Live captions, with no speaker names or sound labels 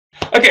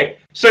Okay,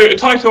 so the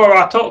title of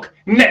our talk,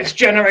 Next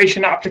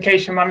Generation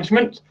Application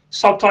Management,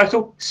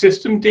 subtitle,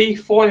 System D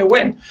for your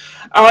win.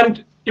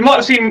 And you might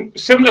have seen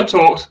similar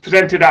talks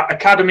presented at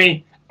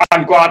Academy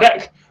and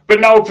Guardec,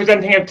 but now we're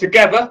presenting them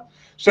together.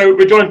 So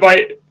we're joined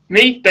by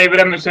me, David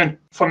Edmundson,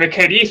 from the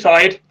KDE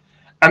side,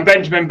 and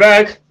Benjamin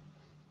Berg.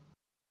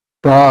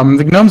 From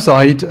the GNOME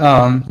side,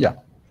 yeah.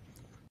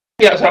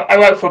 Yeah, so I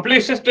work for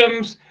Blue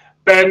Systems,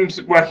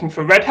 Ben's working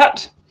for Red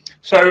Hat.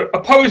 So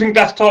opposing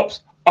desktops,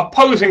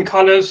 opposing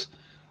colors,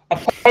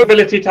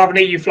 ability to have an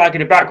EU flag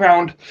in the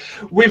background.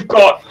 We've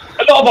got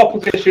a lot of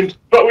opposition,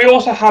 but we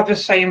also have the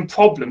same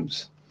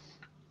problems.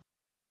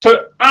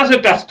 So as a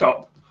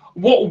desktop,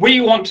 what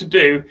we want to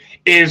do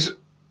is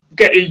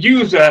get a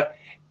user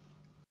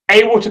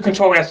able to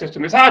control their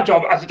system. It's our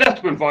job as a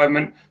desktop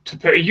environment to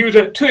put a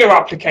user to your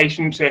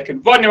application so they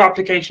can run your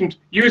applications,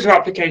 use your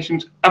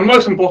applications, and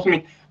most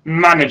importantly,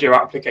 manage your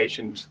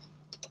applications.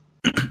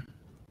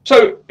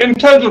 So in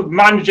terms of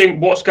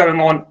managing what's going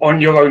on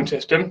your own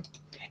system,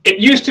 it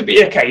used to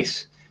be a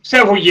case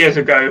several years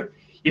ago,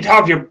 you'd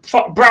have your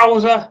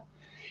browser,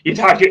 you'd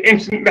have your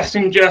instant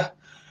messenger,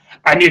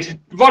 and you'd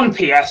run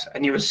PS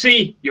and you would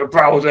see your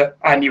browser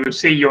and you would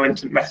see your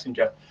instant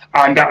messenger.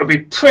 And that would be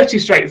pretty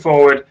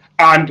straightforward.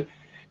 And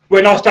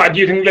when I started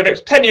using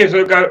Linux 10 years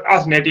ago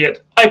as an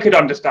idiot, I could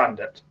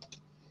understand it.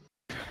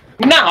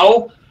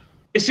 Now,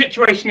 the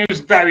situation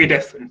is very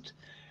different.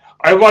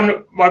 I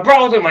run my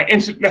browser, my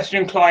instant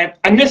messaging client,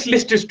 and this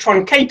list is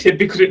truncated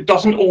because it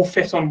doesn't all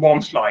fit on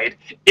one slide.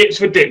 It's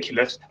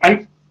ridiculous.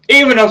 And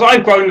even as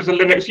I've grown as a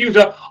Linux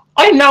user,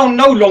 I now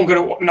no longer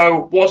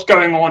know what's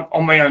going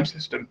on my own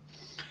system.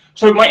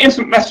 So my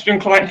instant messaging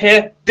client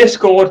here,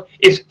 Discord,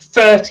 is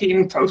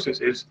 13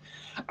 processes.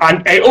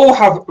 And they all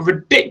have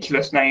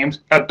ridiculous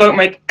names that don't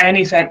make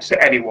any sense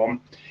to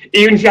anyone.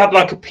 Even if you had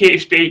like a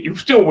PhD, you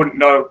still wouldn't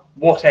know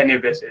what any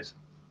of this is.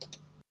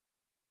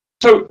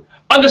 So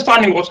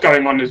understanding what's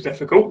going on is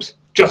difficult,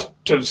 just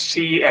to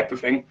see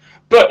everything,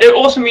 but it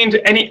also means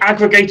that any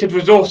aggregated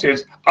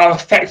resources are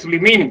effectively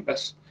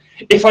meaningless.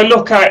 If I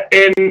look at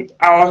in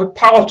our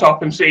power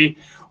top and see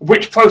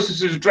which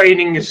process is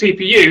draining your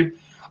CPU,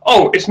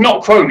 oh, it's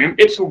not Chromium,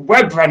 it's a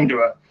web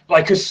renderer,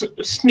 like a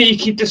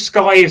sneaky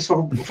disguise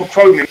for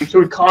Chromium, so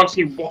we can't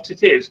see what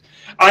it is.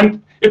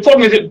 And the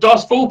problem is it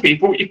does fool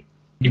people.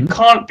 You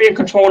can't be in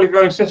control of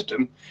your own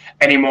system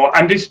anymore,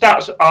 and these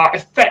stats are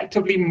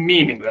effectively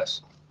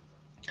meaningless.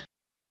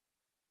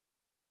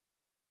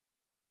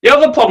 The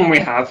other problem we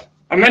have,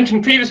 I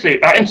mentioned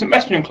previously, our instant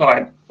messaging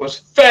client was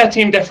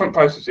 13 different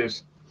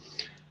processes,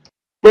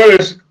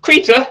 whereas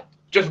Krita,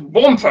 just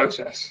one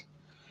process.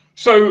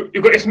 So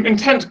you've got this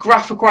intense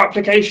graphical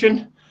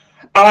application,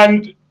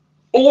 and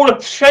all the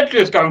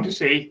scheduler is going to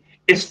see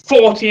is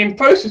 14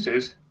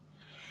 processes.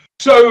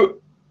 So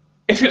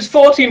if it's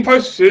 14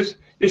 processes,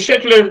 the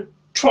scheduler,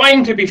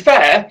 trying to be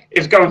fair,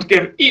 is going to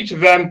give each of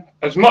them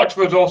as much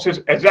resources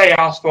as they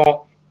ask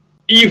for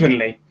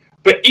evenly.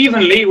 But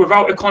evenly,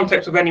 without the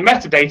context of any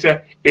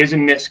metadata, is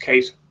in this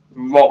case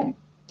wrong.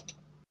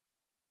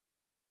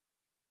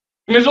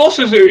 And there's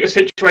also a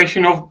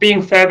situation of being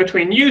fair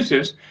between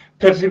users,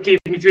 particularly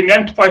if you're in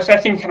an enterprise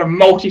setting, kind of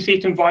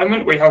multi-seat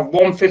environment where you have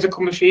one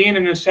physical machine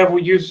and there's several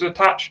users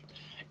attached.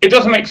 It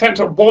doesn't make sense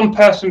that one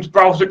person's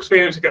browser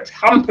experience gets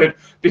hampered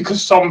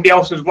because somebody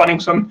else is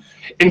running some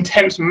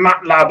intense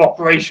MATLAB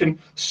operation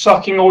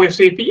sucking all your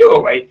CPU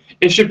away.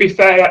 It should be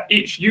fair that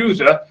each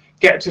user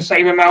gets the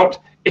same amount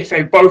if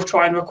they both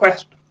try and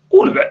request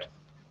all of it.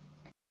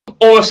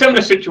 Or a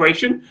similar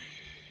situation,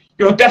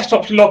 your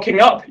desktop's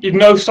locking up, you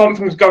know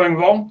something's going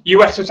wrong,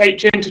 you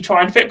SSH in to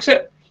try and fix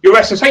it, your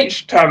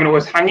SSH terminal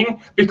is hanging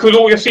because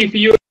all your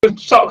CPU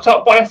is sucked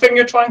up by a thing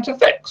you're trying to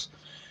fix.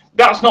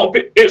 That's not,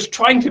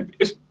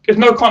 there's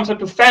no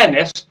concept of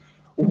fairness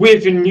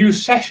with a new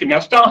session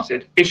that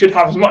started. It should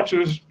have as much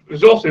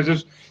resources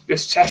as the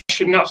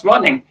session that's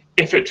running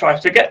if it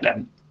tries to get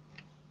them.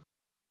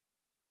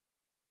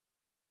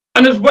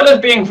 And as well as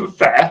being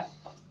fair,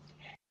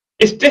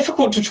 it's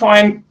difficult to try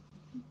and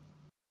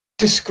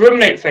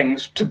discriminate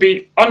things to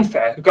be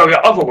unfair, to go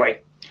the other way.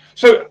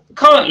 So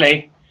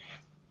currently,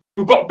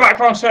 we've got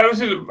background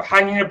services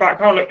hanging in the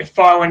background, like the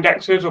file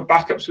indexers or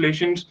backup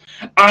solutions,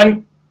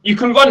 and you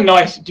can run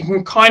nice, you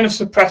can kind of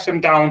suppress them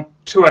down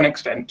to an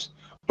extent,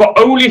 but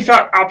only if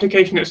that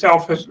application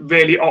itself has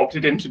really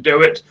opted in to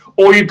do it,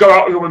 or you go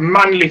out and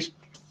manually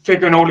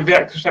figuring all of the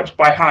extra steps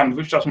by hand,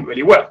 which doesn't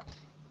really work.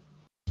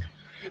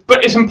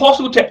 But it's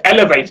impossible to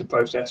elevate a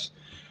process.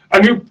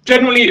 And we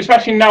generally,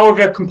 especially now with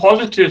the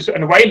compositors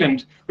and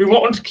Wayland, we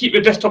want to keep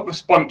the desktop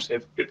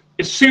responsive.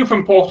 It's super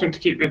important to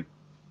keep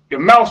your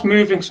mouse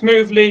moving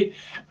smoothly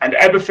and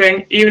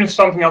everything, even if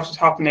something else is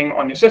happening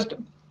on your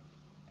system.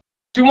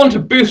 So we want to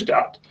boost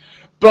that.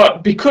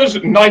 But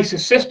because NICE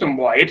is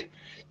system-wide,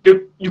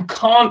 you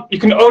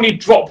can only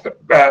drop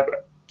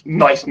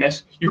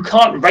niceness. You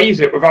can't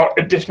raise it without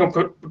additional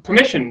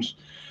permissions.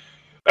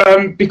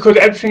 Because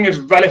everything is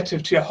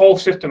relative to your whole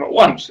system at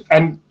once,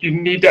 and you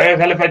need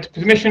elevated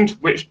permissions,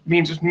 which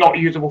means it's not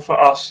usable for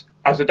us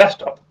as a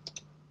desktop.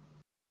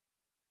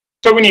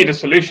 So we need a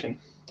solution.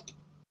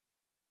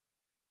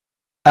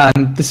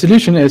 And the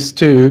solution is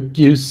to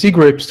use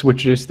CGroups,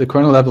 which is the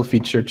kernel level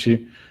feature,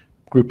 to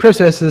group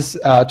processes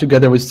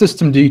together with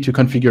systemd to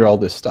configure all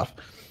this stuff.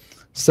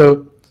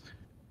 So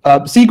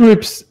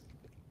CGroups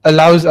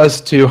allows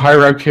us to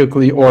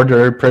hierarchically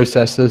order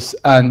processes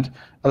and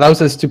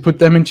allows us to put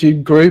them into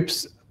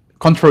groups,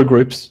 control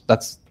groups.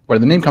 That's where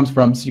the name comes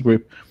from,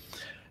 cgroup.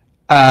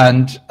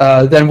 And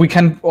then we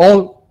can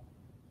all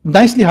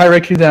nicely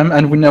hierarchy them,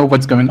 and we know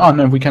what's going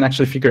on, and we can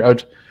actually figure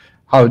out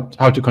how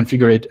to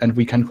configure it, and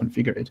we can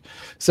configure it.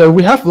 So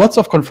we have lots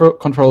of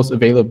controls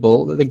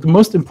available. Like, the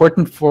most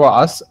important for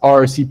us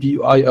are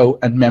CPU, I/O,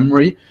 and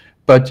memory,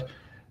 but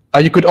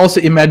you could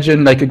also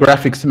imagine like a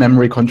graphics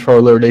memory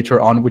controller later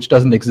on, which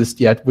doesn't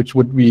exist yet, which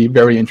would be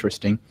very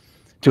interesting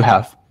to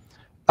have.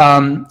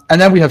 And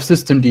then we have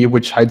systemd,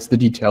 which hides the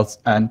details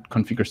and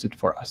configures it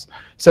for us.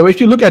 So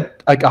if you look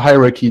at like a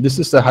hierarchy, this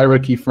is the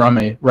hierarchy from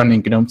a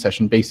running GNOME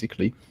session,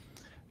 basically.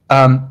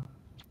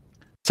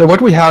 So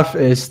what we have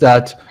is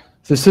that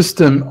the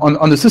system,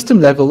 on the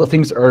system level,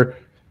 things are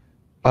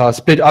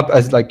split up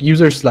as like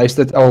user slice,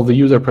 that's all the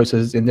user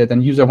processes in there,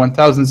 then user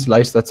 1000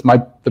 slice, that's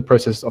the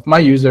process of my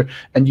user,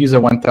 and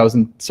user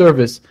 1000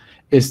 service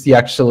is the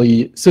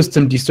actually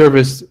systemd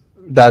service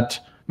that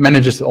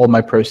manages all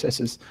my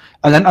processes.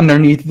 And then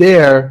underneath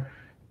there,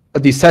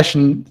 the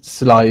session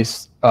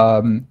slice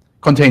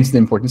contains the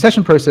important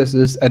session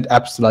processes, and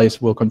app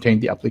slice will contain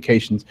the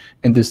applications.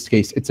 In this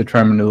case, it's a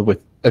terminal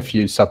with a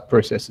few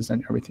sub-processes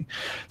and everything.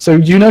 So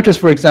you notice,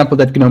 for example,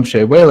 that GNOME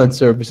Shell Wayland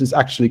service is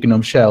actually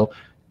GNOME Shell.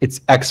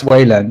 It's X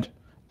Wayland,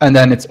 and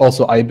then it's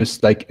also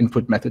IBIS, like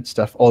input method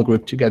stuff, all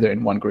grouped together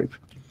in one group.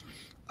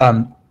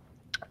 And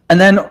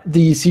then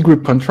the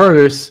cgroup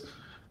controllers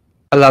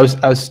allows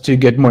us to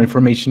get more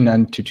information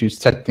and to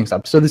set things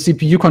up. So the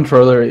CPU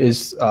controller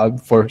is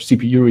for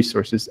CPU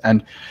resources,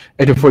 and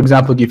it'll, for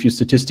example, give you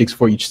statistics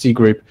for each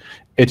cgroup.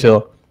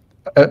 It'll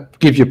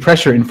give you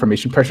pressure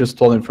information, pressure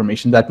stall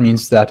information. That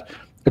means that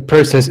a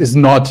process is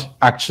not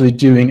actually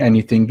doing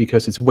anything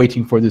because it's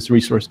waiting for this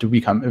resource to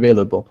become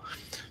available.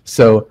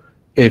 So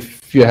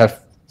if you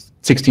have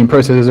 16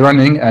 processes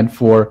running and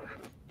 4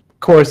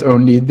 cores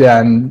only,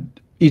 then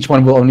each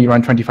one will only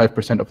run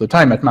 25% of the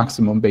time at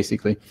maximum,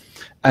 basically.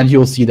 And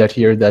you'll see that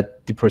here,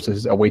 that the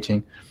processes are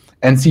waiting.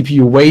 And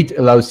CPU wait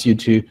allows you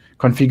to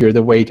configure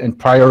the wait and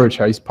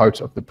prioritize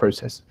parts of the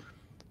process.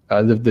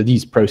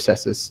 These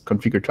processes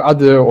configured to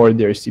other, or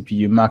their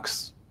CPU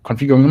max,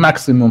 configuring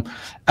maximum,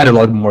 and a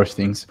lot more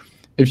things.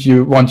 If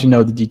you want to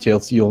know the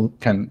details, you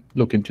can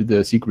look into the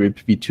cgroup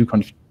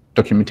v2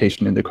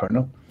 documentation in the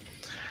kernel.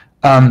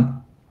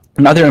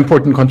 Another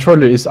important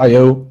controller is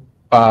I/O.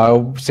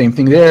 Same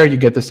thing there. You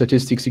get the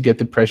statistics, you get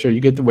the pressure,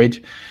 you get the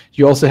weight.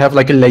 You also have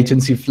like a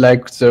latency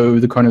flag, so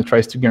the kernel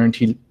tries to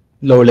guarantee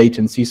low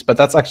latencies, but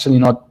that's actually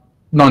not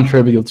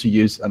non-trivial to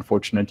use,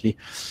 unfortunately.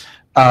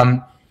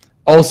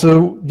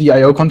 Also, the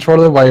I/O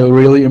controller, while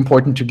really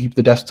important to keep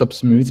the desktop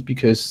smooth,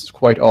 because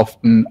quite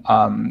often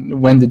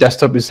when the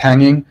desktop is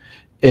hanging,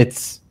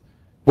 it's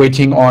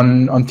waiting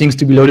on things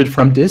to be loaded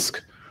from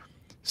disk.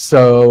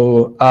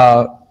 So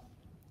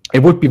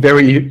it would be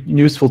very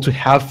useful to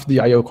have the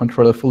I/O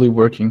controller fully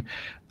working.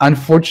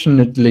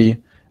 Unfortunately,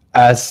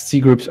 as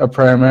cgroups are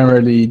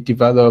primarily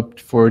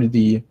developed for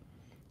the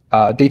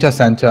data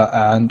center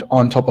and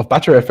on top of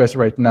Btrfs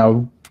right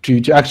now,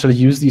 to actually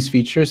use these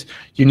features,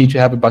 you need to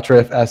have a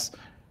Btrfs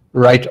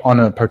right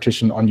on a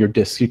partition on your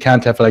disk. You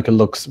can't have like a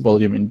lux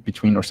volume in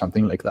between or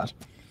something like that.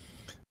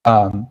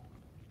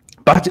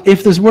 But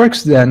if this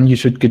works, then you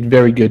should get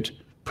very good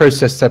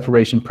process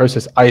separation,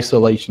 process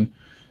isolation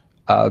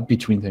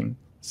between things.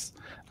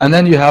 And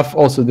then you have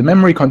also the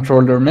memory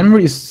controller.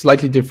 Memory is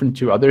slightly different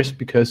to others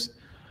because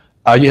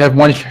you have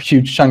one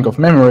huge chunk of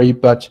memory,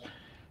 but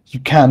you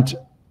can't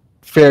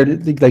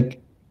fairly, like,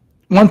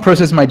 one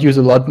process might use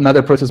a lot,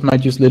 another process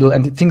might use little,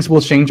 and things will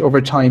change over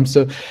time.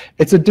 So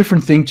it's a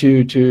different thing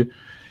to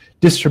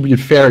distribute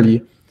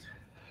fairly.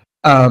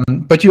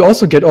 But you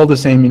also get all the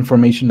same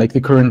information, like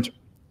the current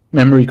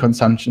memory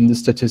consumption, the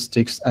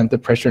statistics, and the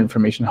pressure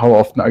information. How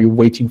often are you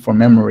waiting for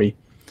memory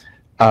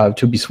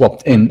to be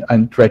swapped in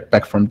and read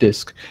back from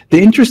disk?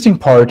 The interesting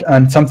part,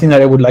 and something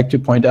that I would like to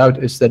point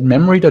out, is that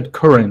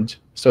memory.current,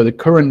 so the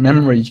current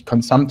memory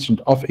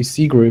consumption of a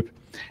cgroup,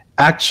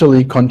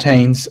 actually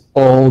contains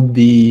all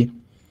the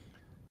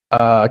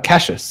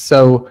caches.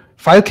 So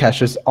file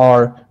caches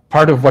are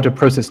part of what a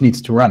process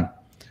needs to run.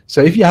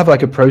 So if you have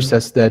like a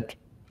process that,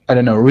 I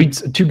don't know,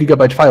 reads a 2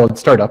 GB file at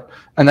startup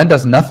and then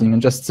does nothing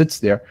and just sits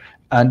there,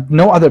 and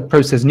no other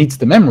process needs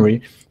the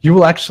memory, you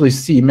will actually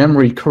see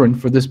memory current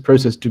for this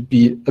process to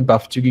be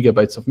above 2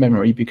 GB of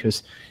memory,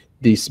 because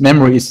this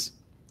memory is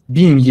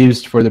being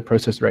used for the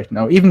process right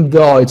now. Even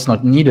though it's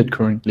not needed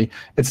currently,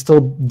 it's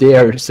still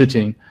there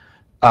sitting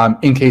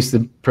in case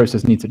the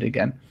process needs it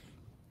again.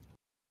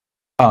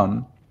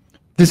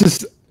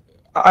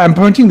 I'm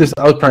pointing this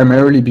out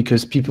primarily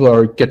because people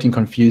are getting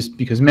confused,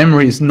 because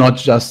memory is not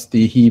just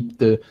the heap,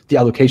 the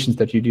allocations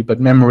that you do, but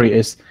memory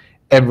is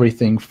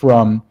everything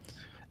from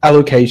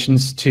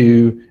allocations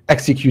to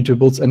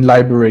executables and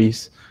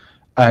libraries,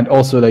 and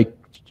also like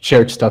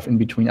shared stuff in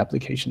between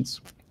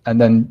applications. And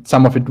then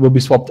some of it will be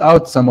swapped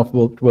out, some of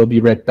it will be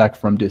read back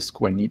from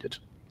disk when needed.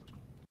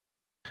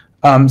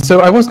 So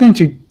I was going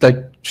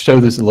to show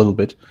this a little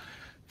bit,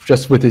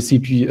 just with the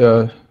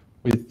CPU,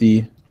 with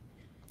the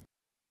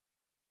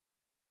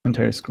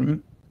entire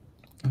screen.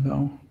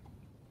 Hello.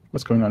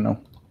 What's going on now?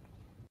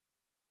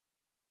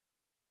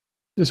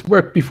 This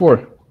worked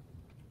before.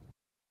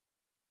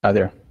 Ah,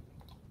 there.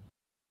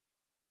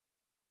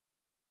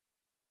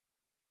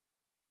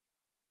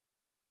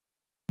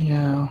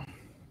 Yeah.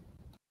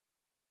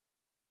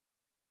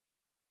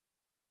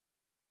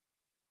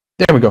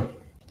 There we go.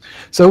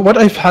 So what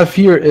I have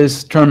here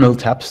is terminal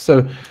tabs.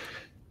 So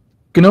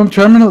GNOME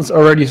terminal is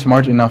already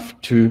smart enough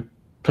to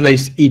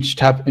place each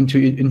tab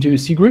into a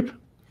C group.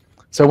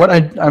 So what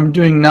I'm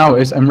doing now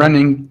is I'm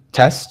running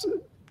test,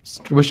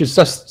 which is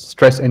just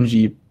stress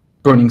ng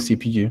burning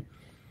CPU.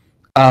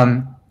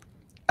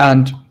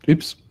 And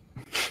oops,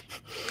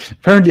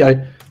 apparently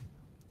I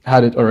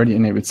had it already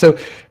enabled. So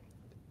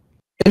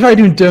if I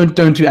don't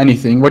do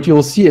anything, what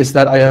you'll see is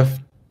that I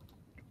have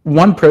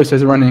one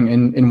process running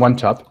in one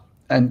tab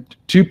and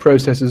two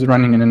processes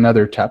running in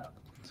another tab.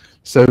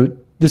 So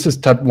this is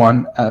tab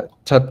 1.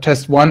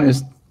 Test 1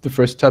 is the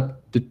first tab,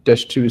 the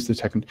 -2 is the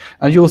second.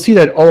 And you'll see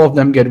that all of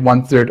them get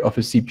 1/3 of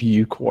a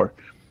CPU core.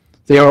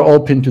 They are all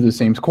pinned to the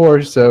same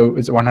core, so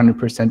it's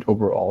 100%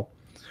 overall.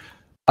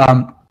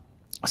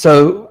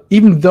 So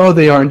even though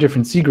they are in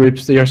different C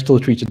groups, they are still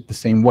treated the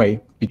same way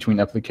between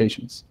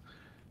applications.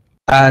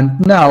 And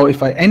now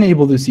if I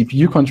enable the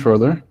CPU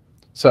controller,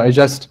 so I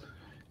just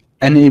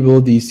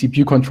enable the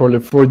CPU controller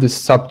for the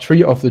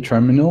subtree of the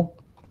terminal,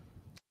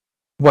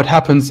 what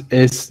happens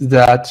is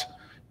that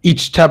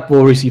each tab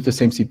will receive the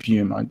same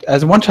CPU amount.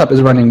 As one tab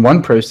is running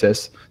one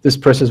process, this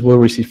process will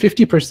receive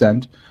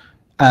 50%,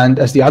 and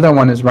as the other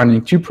one is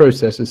running two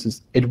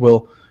processes,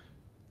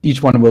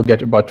 each one will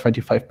get about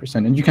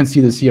 25%. And you can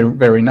see this here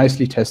very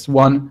nicely. Test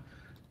 1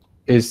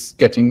 is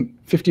getting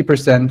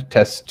 50%,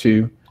 test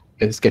 2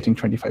 is getting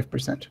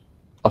 25%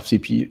 of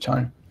CPU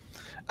time.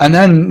 And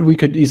then we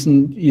could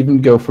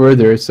even go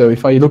further. So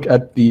if I look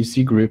at the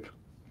C group,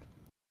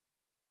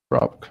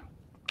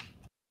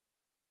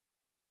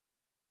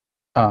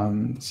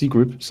 C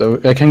group. So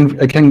I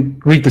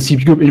can read the C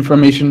group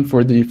information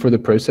for the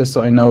process,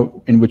 so I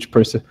know in which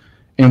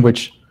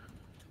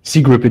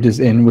C group it is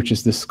in, which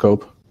is the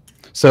scope.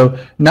 So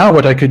now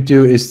what I could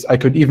do is I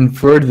could even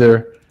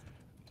further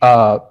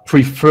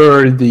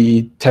prefer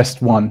the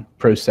test 1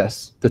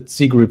 process, the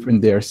C group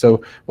in there.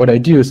 So what I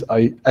do is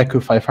I echo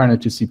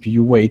 500 to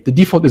CPU weight. The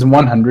default is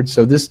 100,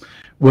 so this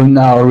will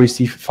now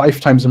receive 5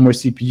 times more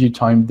CPU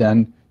time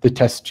than the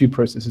test 2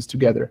 processes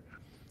together.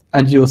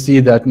 And you'll see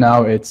that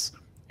now it's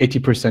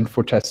 80%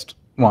 for test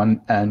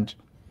 1 and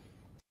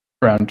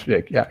around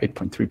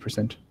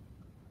 8.3%.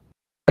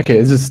 Okay,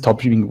 this is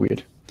stop being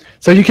weird.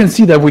 So you can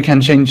see that we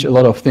can change a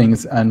lot of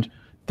things, and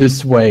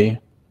this way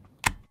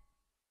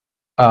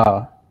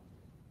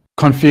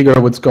configure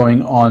what's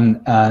going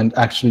on and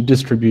actually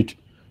distribute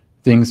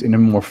things in a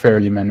more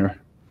fairly manner.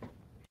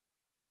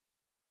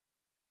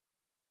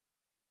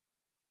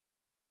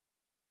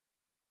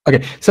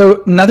 Okay,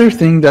 so another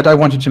thing that I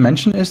wanted to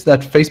mention is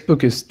that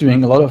Facebook is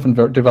doing a lot of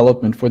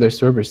development for their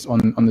servers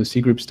on the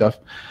C group stuff,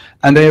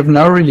 and they have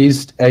now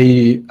released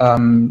a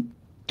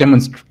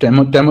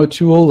demo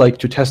tool, like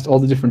to test all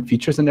the different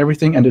features and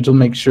everything, and it'll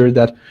make sure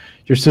that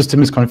your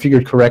system is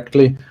configured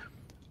correctly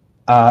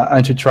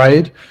and to try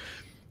it.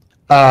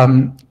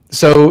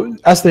 So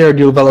as they are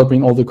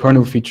developing all the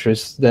kernel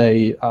features,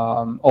 they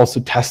also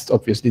test,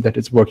 obviously, that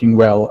it's working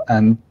well,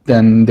 and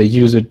then they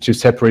use it to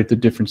separate the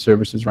different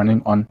services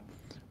running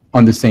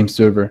on the same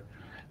server.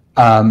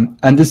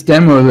 And this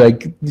demo,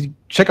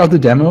 check out the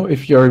demo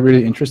if you're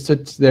really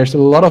interested. There's a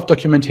lot of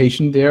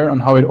documentation there on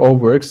how it all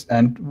works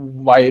and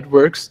why it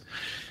works.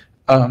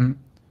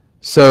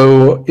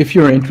 So if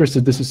you're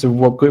interested, this is a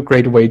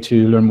great way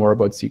to learn more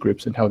about C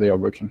groups and how they are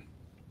working.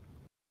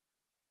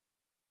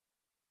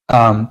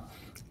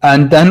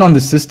 And then on the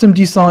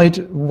systemd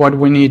side, what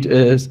we need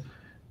is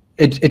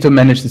it'll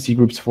manage the C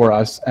groups for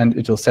us, and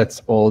it'll set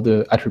all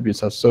the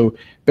attributes up. So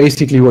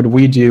basically what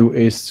we do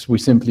is we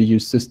simply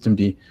use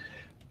systemd.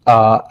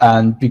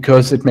 And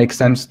because it makes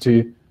sense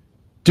to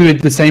do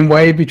it the same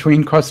way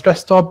between cross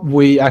desktop,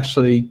 we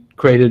actually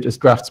created a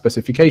draft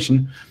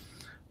specification.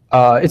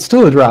 It's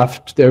still a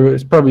draft. There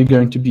is probably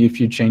going to be a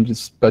few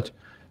changes, but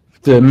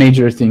the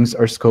major things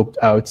are scoped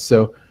out.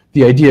 So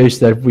the idea is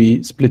that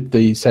we split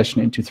the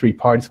session into 3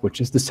 parts,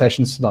 which is the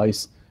session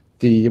slice,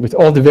 with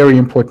all the very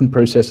important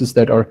processes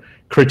that are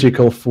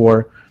critical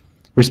for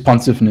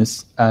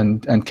responsiveness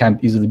and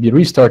can't easily be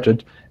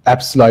restarted.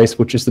 App slice,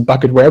 which is the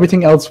bucket where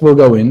everything else will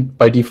go in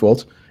by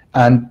default,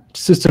 and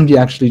systemd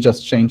actually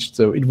just changed,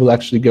 so it will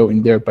actually go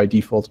in there by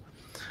default.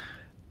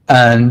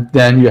 And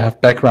then you have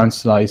background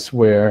slice,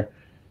 where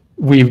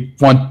we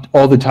want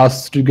all the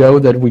tasks to go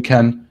that we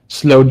can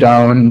slow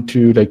down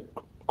to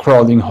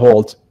crawling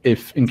halt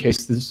if in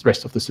case the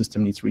rest of the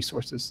system needs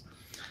resources.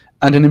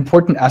 And an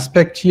important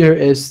aspect here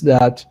is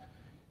that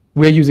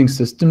we're using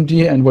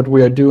systemd, and what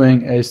we are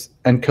doing is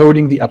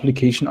encoding the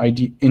application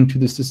ID into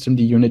the systemd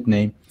unit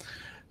name.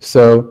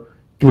 So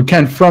we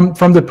can, from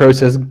the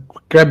process,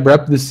 grab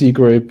the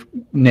cgroup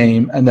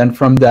name, and then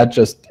from that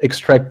just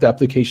extract the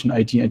application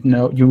ID,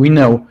 and we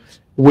know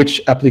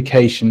which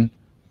application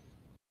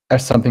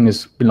something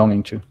is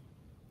belonging to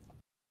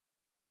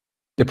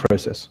the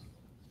process.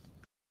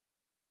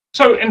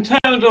 So in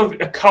terms of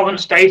the current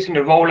state and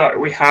the rollout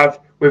we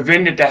have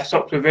within the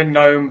desktops, within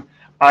GNOME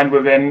and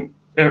within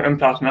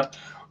Plasma,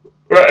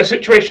 we're at a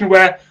situation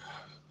where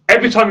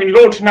every time you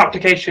launch an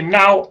application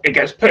now, it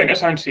gets put in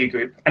its own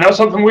cgroup. And that's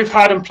something we've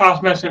had in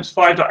Plasma since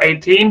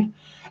 5.18.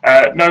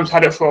 GNOME's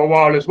had it for a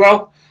while as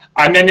well.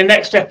 And then the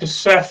next step is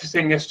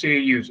surfacing this to your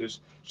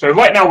users. So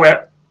right now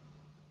we're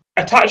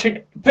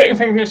putting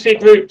things in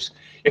cgroups.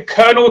 Your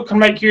kernel can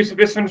make use of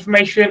this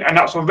information, and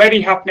that's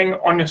already happening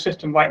on your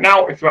system right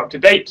now if you're up to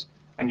date,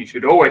 and you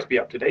should always be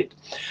up to date.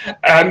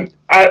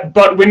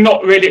 But we're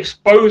not really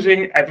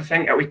exposing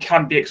everything that we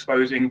can be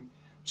exposing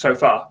so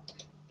far.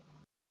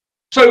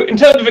 So in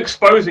terms of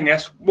exposing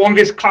this, one of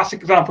these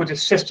classic examples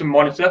is system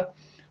monitor.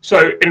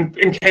 So in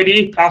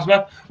KDE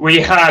Plasma,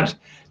 we had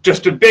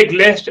just a big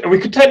list, and we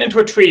could turn it into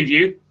a tree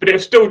view, but it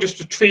was still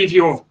just a tree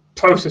view of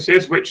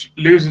processes, which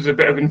loses a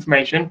bit of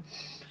information.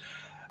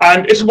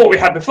 And this is what we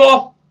had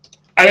before,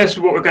 and this is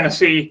what we're going to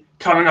see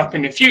coming up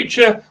in the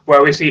future,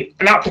 where we see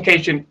an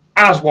application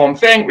as one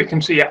thing. We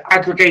can see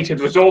aggregated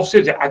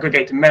resources,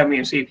 aggregated memory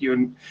and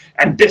CPU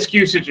and disk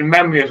usage and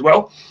memory as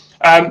well.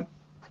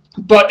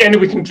 But then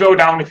we can drill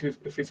down if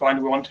we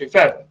find we want to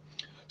further.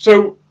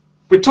 So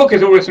we took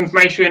all this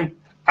information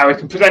and we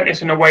can present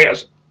this in a way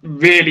that's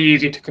really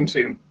easy to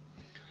consume.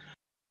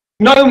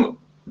 GNOME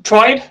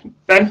tried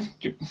then.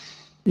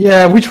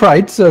 Yeah, we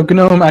tried. So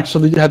GNOME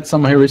actually had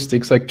some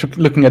heuristics, like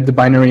looking at the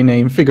binary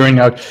name,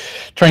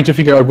 trying to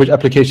figure out which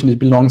application it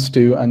belongs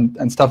to,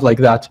 and stuff like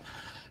that.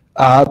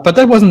 But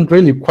that wasn't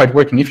really quite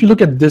working. If you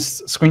look at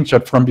this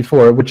screenshot from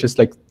before, which is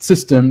like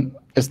system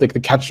is like the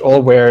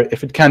catch-all, where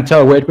if it can't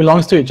tell where it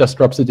belongs to, it just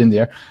drops it in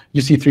there.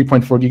 You see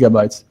 3.4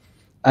 gigabytes.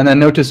 And then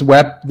notice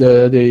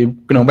the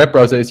GNOME web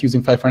browser is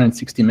using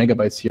 560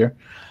 megabytes here.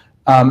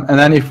 And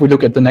then if we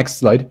look at the next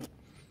slide,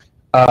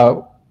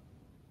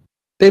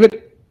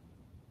 David.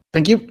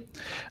 Thank you.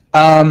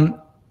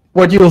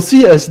 What you'll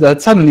see is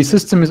that suddenly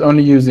system is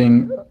only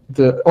using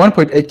the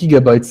 1.8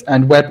 gigabytes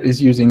and web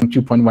is using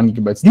 2.1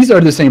 gigabytes. These are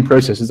the same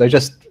processes. I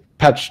just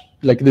patched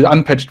like the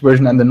unpatched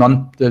version and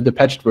the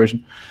patched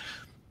version.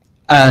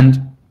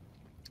 And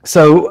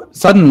so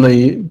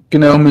suddenly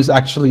GNOME is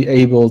actually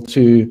able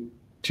to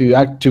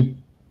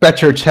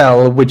better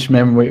tell which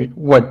memory,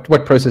 what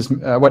process,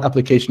 what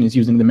application is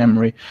using the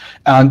memory.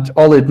 And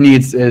all it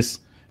needs is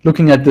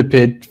looking at the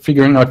PID,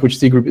 figuring out which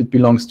cgroup it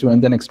belongs to,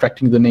 and then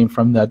extracting the name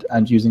from that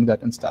and using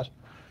that instead.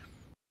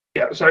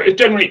 Yeah, so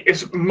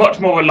it's much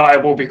more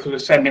reliable because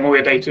it's sending all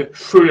your data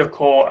through your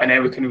core, and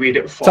then we can read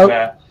it from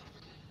there.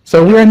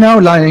 So we are now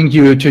lying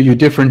to you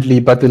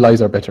differently, but the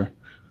lies are better.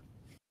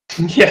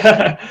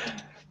 Yeah.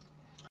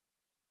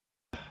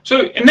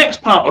 So the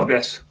next part of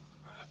this,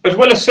 as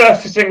well as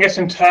surfacing this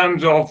in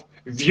terms of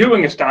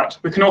viewing the stats,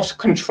 we can also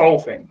control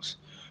things.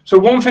 So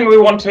one thing we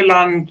want to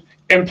land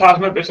in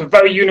Plasma, but it's a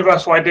very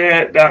universal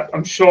idea that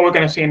I'm sure we're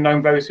going to see in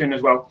GNOME very soon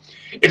as well.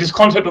 It is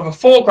concept of a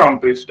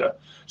foreground booster.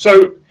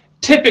 So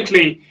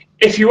typically,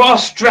 if you are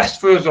stressed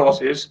for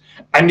resources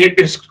and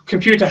this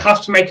computer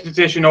has to make a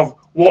decision of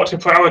what to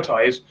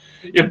prioritize,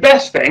 your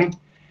best thing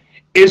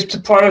is to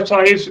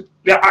prioritize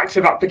the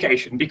active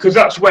application, because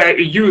that's where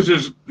the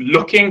user's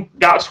looking,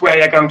 that's where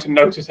they're going to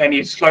notice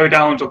any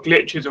slowdowns or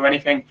glitches or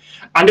anything,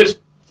 and it's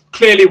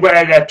clearly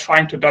where they're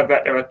trying to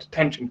divert their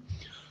attention.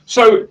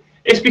 So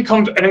it's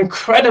become an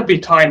incredibly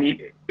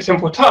tiny,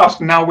 simple task.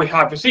 Now we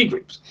have the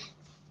cgroups.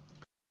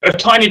 A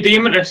tiny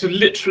daemon, it's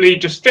literally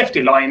just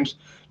 50 lines,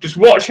 just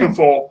watching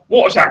for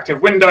what's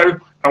active window,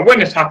 and when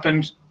this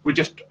happens, we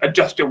just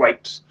adjust your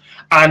weights.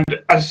 And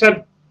as I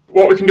said,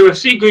 what we can do with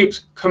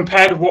cgroups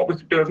compared with what we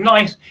could do with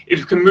nice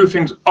is we can move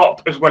things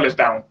up as well as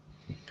down.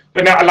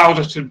 And that allows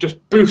us to just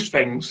boost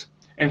things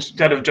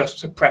instead of just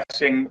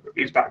suppressing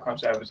these background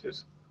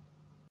services.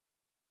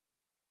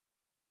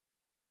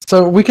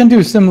 So we can do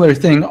a similar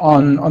thing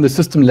on the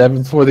system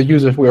level for the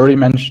users. We already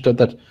mentioned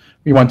that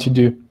we want to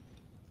do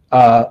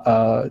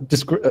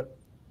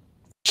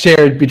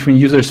shared between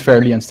users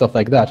fairly and stuff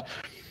like that.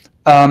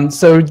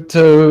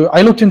 So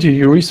I looked into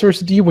your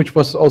resource D, which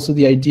was also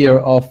the idea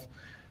of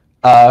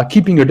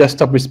keeping your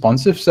desktop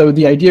responsive. So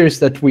the idea is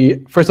that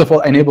we, first of all,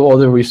 enable all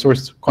the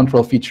resource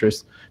control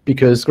features,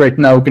 because right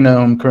now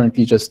GNOME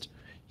currently just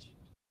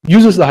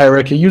uses the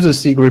hierarchy, uses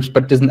cgroups,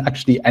 but doesn't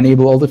actually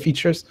enable all the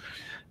features.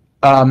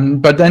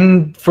 But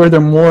then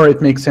furthermore,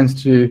 it makes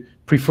sense to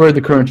prefer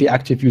the currently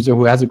active user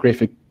who has a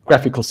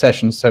graphical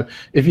session. So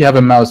if you have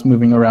a mouse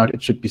moving around,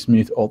 it should be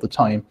smooth all the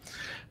time.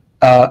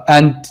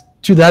 And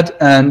to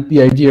that end,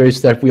 the idea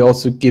is that we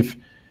also give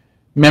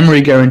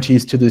memory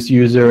guarantees to this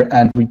user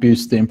and we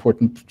boost the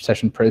important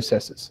session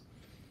processes.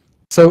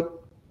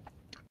 So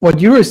what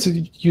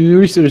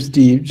UResource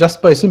D,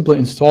 just by simply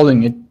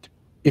installing it,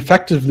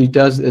 effectively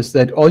does is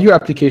that all your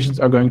applications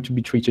are going to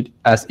be treated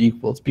as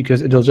equals,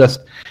 because it'll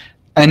just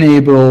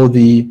enable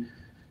the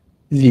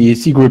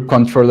cgroup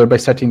controller by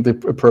setting the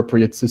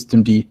appropriate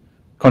systemd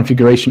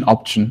configuration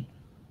option,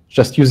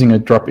 just using a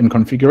drop-in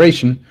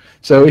configuration.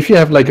 So if you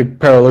have like a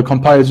parallel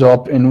compile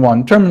job in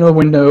one terminal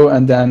window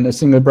and then a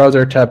single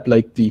browser tab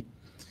like the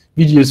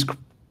video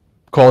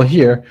call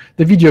here,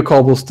 the video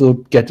call will still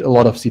get a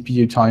lot of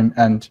CPU time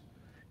and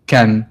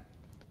can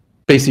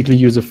basically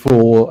use a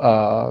full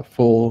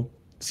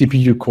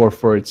CPU core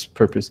for its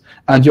purpose.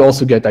 And you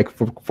also get like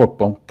fork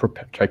bump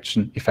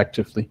protection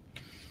effectively.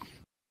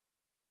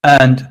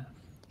 And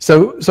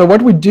so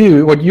what we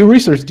do, what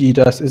uResourceD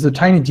does, is a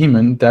tiny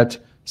daemon that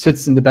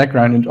sits in the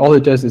background, and all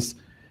it does is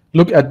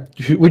look at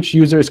which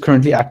user is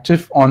currently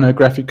active on a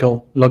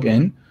graphical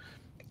login,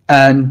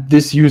 and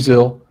this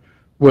user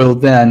will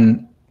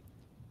then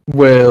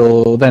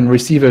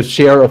receive a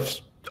share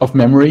of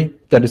memory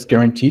that is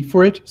guaranteed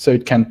for it. So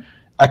it can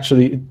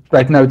actually,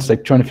 right now it's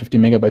like 250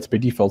 megabytes by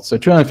default. So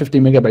 250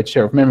 megabyte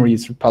share of memory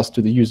is passed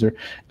to the user,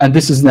 and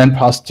this is then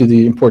passed to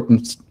the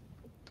important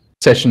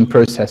session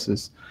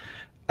processes.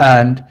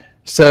 And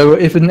so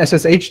if an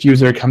SSH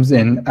user comes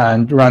in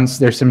and runs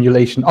their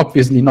simulation,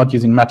 obviously not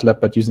using MATLAB,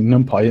 but using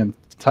NumPy and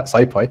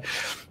SciPy,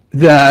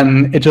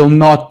 then it will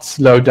not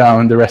slow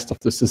down the rest of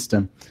the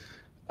system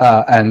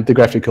and the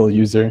graphical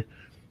user.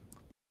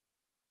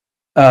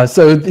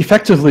 So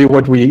effectively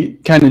what we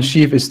can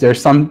achieve is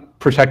there's some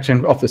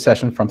protection of the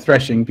session from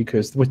thrashing,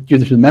 because with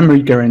user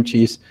memory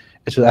guarantees,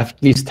 it will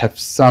at least have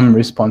some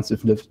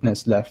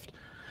responsiveness left.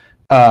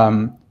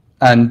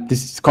 And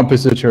this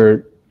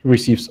compositor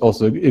receives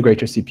also a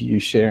greater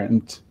CPU share,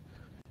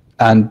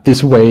 and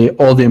this way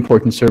all the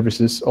important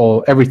services,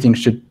 everything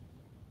should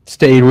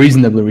stay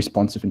reasonably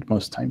responsive in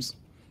most times.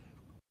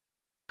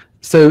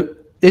 So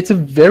it's a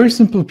very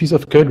simple piece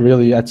of code,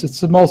 really. It's a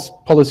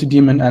small policy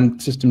daemon and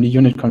systemd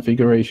unit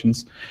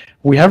configurations.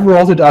 We have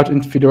rolled it out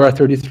in Fedora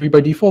 33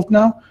 by default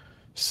now,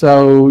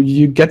 so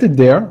you get it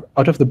there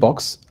out of the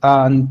box.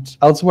 And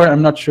elsewhere,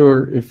 I'm not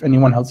sure if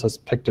anyone else has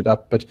picked it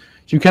up, but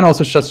you can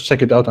also just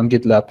check it out on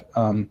GitLab,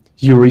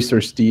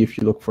 uResourceD, if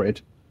you look for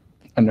it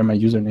under my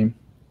username.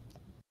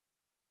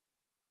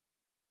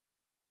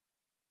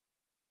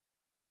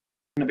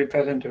 Going to be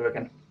present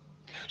again.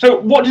 So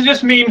what does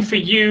this mean for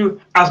you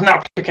as an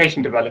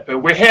application developer?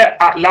 We're here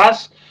at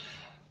LAS.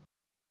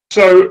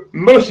 So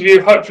most of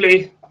you,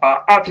 hopefully,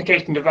 are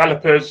application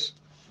developers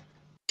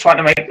trying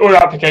to make all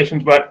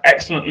applications work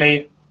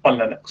excellently on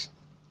Linux.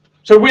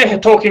 So we're here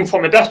talking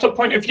from a desktop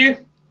point of view.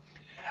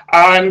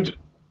 And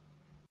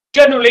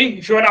generally,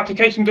 if you're an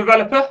application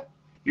developer,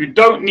 you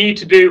don't need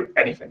to do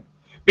anything,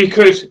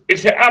 because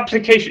it's an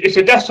application, it's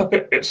a desktop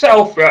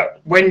itself that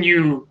when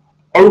you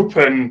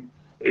open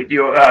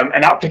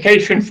an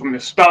application from the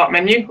start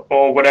menu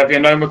or whatever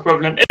your GNOME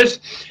equivalent is,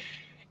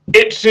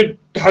 it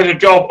has a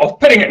job of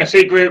putting it in a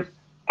cgroup,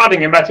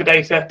 adding in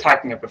metadata,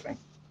 tagging everything.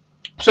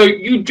 So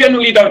you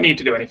generally don't need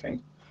to do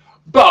anything.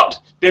 But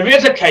there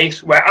is a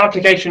case where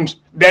applications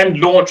then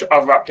launch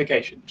other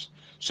applications.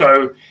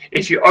 So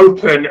if you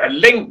open a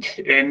link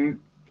in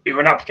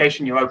an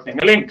application, you're opening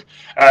a link,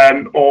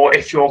 or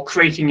if you're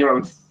creating your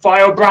own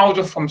file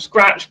browser from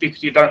scratch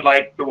because you don't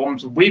like the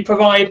ones we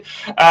provide,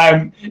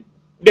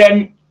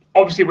 then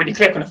obviously when you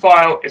click on a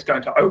file, it's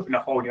going to open a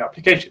whole new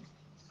application.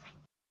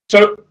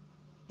 So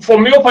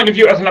from your point of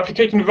view as an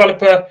application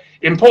developer,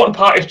 the important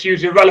part is to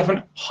use the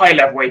relevant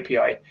high-level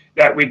API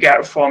that we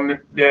get from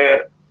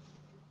the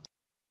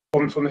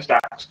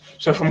stacks.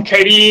 So from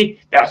KDE,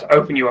 that's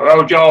Open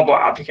URL job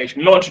or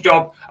application launcher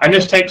job, and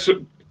this takes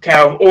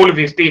care of all of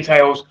these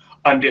details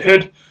under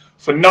hood.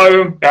 For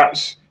GNOME,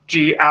 that's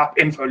G-app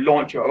info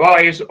launch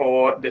URIs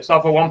or this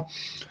other one,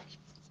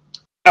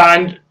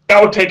 and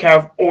that will take care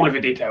of all of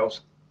the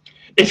details.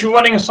 If you're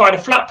running inside a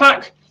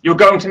Flatpak, you're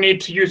going to need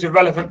to use a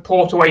relevant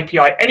portal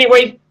API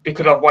anyway,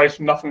 because otherwise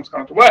nothing's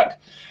going to work.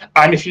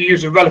 And if you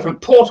use a relevant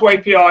portal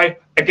API,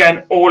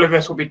 again, all of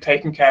this will be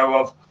taken care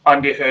of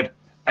under hood,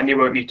 and you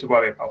won't need to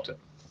worry about it.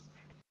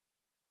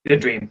 The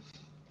dream.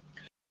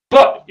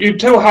 But you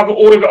still have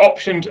all of the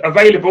options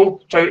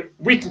available, so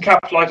we can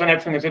capitalize on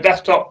everything as a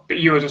desktop, but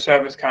you as a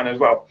service can as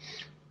well.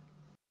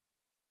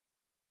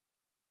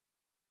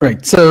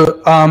 Right.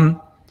 So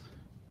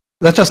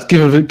let's just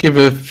give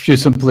a few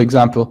simple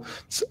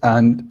examples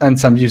and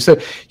some use. So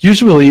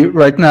usually,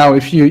 right now,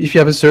 if you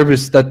have a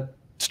service that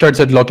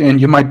starts at login,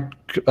 you might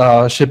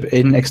ship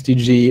an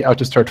XDG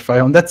auto start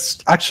file, and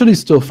that's actually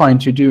still fine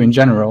to do in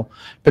general.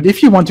 But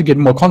if you want to get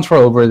more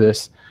control over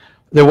this,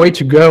 the way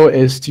to go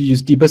is to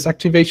use dbus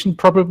activation,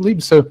 probably.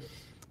 So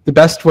the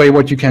best way,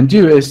 what you can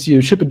do is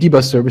you ship a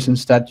dbus service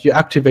instead. You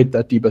activate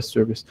that dbus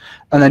service,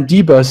 and then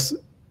dbus,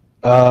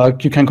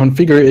 you can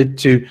configure it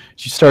to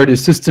start a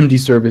systemd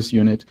service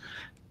unit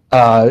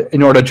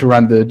in order to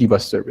run the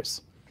dbus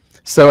service.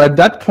 So at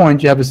that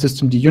point, you have a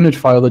systemd unit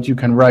file that you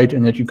can write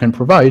and that you can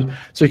provide.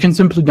 So you can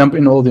simply dump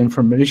in all the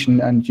information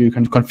and you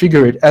can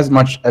configure it as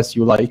much as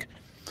you like.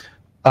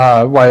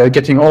 while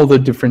getting all the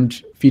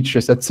different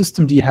features that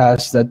systemd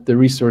has, that the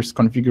resource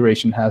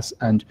configuration has,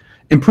 and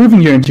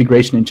improving your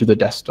integration into the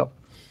desktop.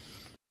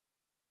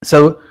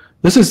 So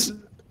this is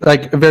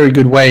like a very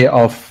good way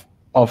of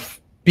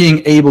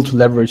being able to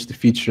leverage the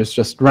features,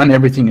 just run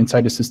everything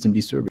inside a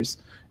systemd service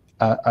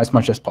as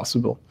much as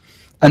possible.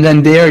 And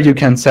then there you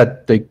can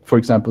set, for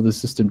example, the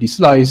systemd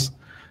slice,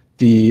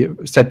 the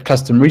set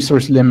custom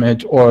resource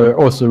limit, or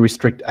also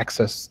restrict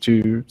access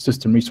to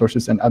system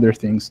resources and other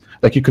things.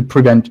 Like you could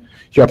prevent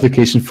your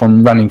application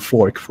from running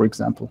fork, for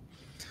example.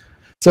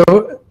 So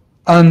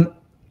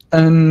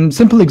a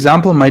simple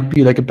example might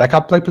be like a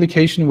backup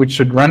application, which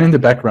should run in the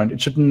background.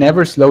 It should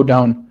never slow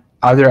down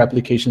other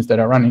applications that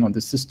are running on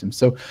the system.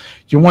 So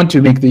you want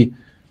to make the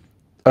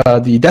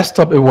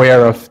desktop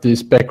aware of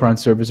this background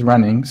service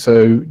running.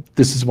 So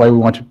this is why we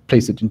want to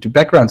place it into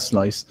background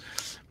slice.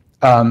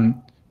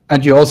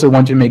 And you also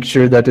want to make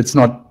sure that it's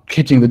not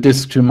hitting the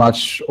disk too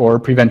much or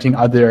preventing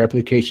other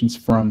applications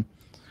from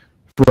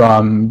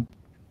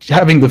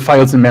having the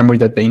files in memory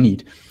that they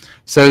need.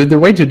 So the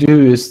way to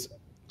do is,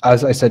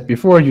 as I said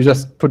before, you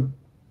just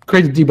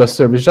create a debug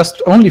service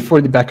just only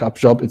for the backup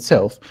job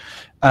itself,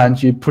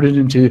 and you put it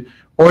into,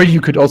 or you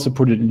could also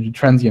put it into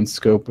transient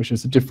scope, which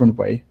is a different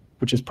way,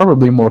 which is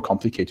probably more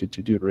complicated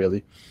to do,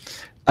 really.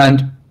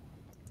 And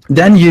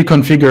then you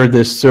configure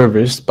this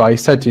service by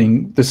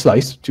setting the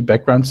slice to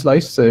background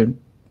slice. So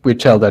we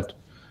tell that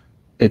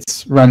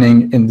it's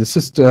running in the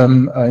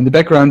system in the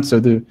background, so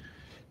the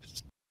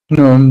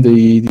GNOME,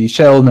 the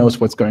shell knows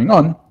what's going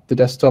on, the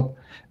desktop.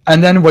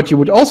 And then what you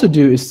would also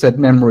do is set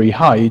memory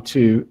high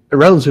to a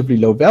relatively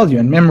low value.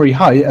 And memory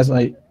high, as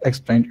I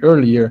explained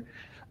earlier,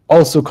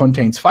 also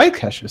contains file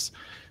caches.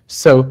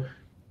 So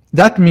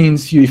that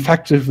means you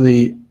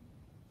effectively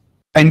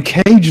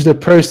encage the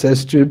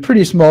process to a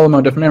pretty small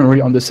amount of memory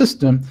on the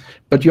system,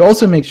 but you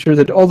also make sure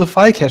that all the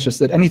file caches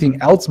that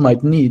anything else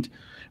might need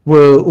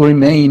will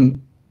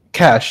remain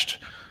cached,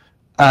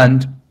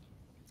 and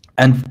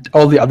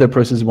all the other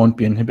processes won't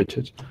be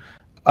inhibited.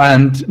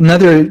 And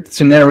another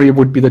scenario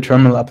would be the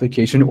terminal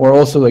application, or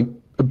also like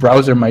a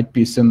browser might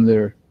be a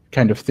similar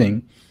kind of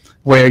thing,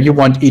 where you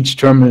want each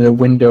terminal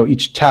window,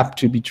 each tab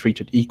to be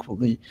treated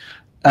equally.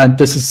 And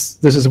this is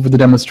the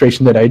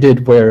demonstration that I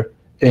did, where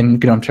in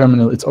GNOME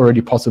Terminal, it's already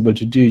possible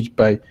to do it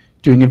by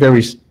doing a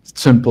very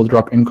simple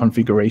drop-in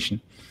configuration.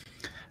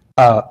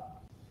 So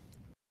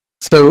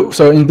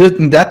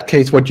in that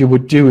case, what you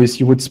would do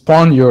is you would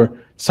spawn your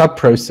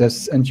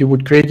sub-process, and you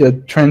would create a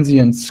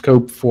transient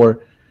scope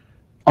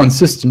on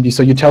systemd.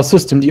 So you tell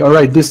systemd, all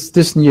right,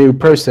 this new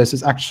process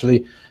is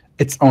actually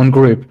its own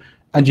group,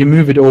 and you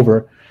move it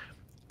over.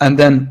 And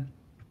then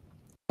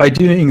by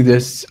doing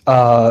this,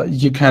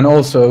 you can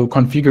also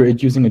configure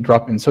it using a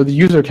drop-in. So the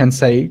user can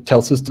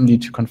tell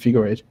systemd to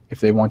configure it if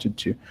they wanted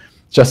to,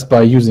 just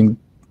by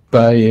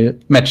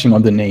matching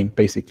on the name,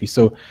 basically.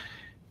 So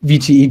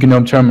VTE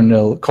GNOME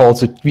Terminal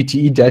calls it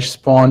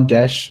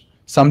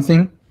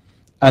VTE-spawn-something,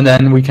 and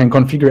then we can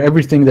configure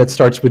everything that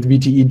starts with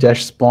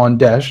VTE-spawn-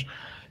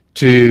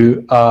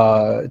 to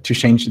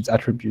change its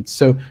attributes.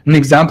 So an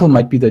example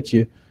might be that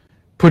you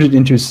put it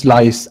into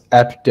slice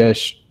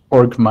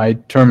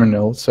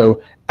app-org-my-terminal.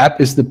 So app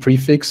is the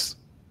prefix,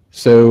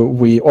 so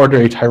we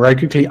order it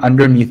hierarchically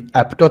underneath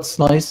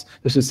app.slice.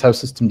 This is how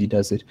systemd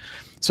does it.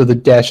 So the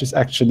dash is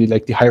actually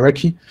like the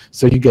hierarchy.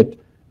 So you get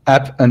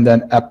app and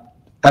then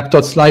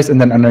app.slice, and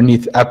then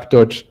underneath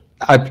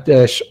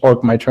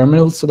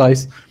app-org-my-terminal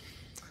slice.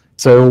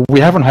 So we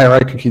have a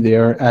hierarchy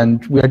there,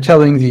 and we are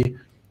telling the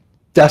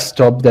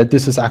desktop that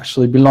this is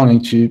actually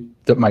belonging to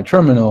my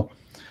terminal.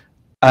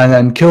 And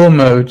then kill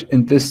mode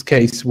in this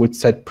case would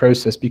set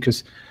process,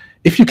 because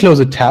if you close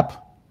a tab,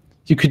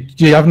 you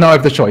now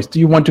have the choice. Do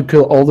you want to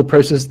kill all the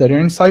processes that are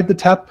inside the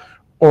tab,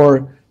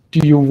 or do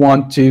you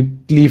want to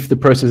leave the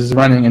processes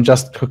running and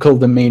just kill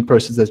the main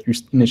process that you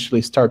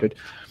initially started?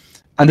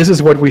 And this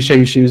is what we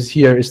choose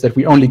here, is that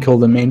we only kill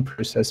the main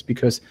process,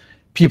 because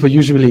people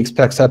usually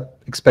expect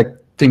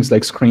things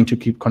like screen to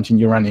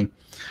continue running.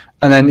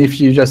 And then if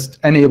you just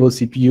enable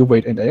CPU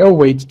wait and I/O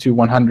wait to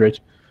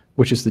 100,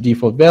 which is the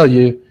default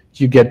value,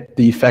 you get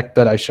the effect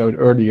that I showed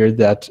earlier,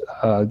 that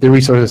the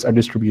resources are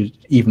distributed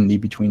evenly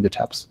between the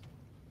tabs.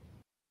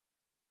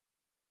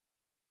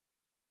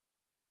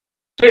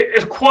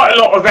 It's quite a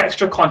lot of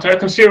extra content. I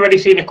can see already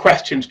seeing the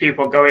questions,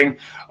 people going,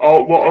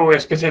 oh, what are the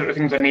specific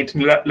things I need to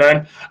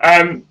learn?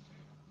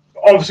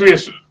 Obviously,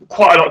 there's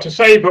quite a lot to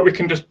say, but we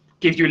can just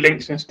give you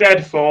links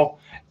instead for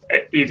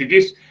easy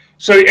use.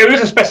 So it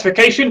is a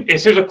specification.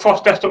 It is a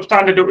cross-desktop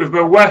standard that we've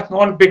been working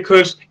on,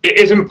 because it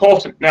is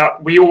important. Now,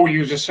 we all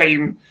use the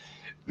same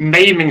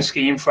naming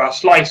scheme for our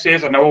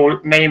slices and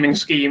our naming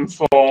scheme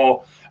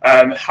for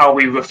how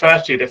we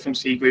refer to different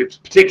C groups,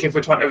 particularly if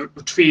we're trying to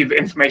retrieve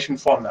information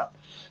from that.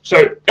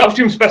 So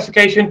upstream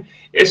specification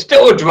is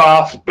still a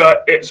draft,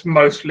 but it's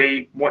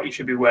mostly what you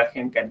should be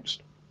working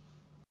against.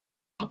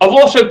 I've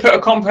also put a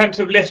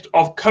comprehensive list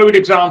of code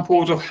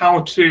examples of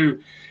how to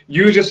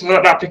use this as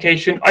an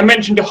application. I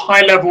mentioned a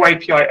high-level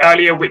API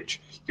earlier,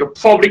 which you're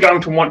probably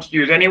going to want to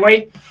use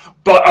anyway.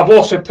 But I've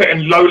also put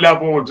in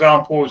low-level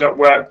examples that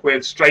work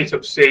with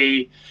straight-up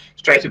C,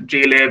 straight-up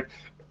glib,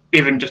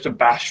 even just a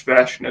bash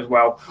version as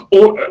well.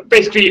 Or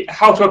basically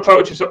how to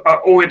approach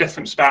all your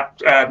different stack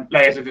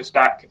layers of the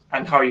stack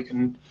and how you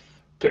can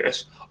put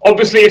this.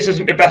 Obviously, this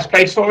isn't the best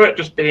place for it,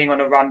 just being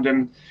on a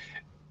random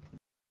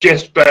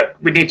gist, but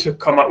we need to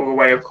come up with a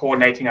way of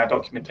coordinating our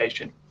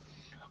documentation.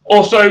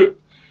 Also,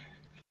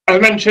 as I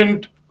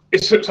mentioned,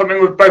 it's something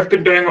we've both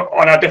been doing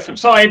on our different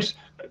sides.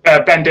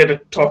 Ben did a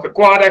talk at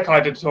Guadec, I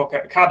did a talk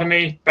at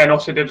Academy. Ben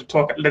also did a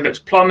talk at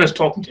Linux Plumbers,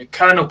 talking to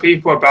kernel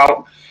people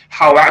about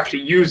how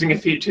actually using the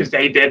features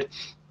they did.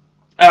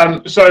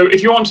 So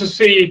if you want to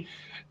see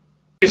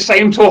the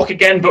same talk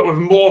again, but with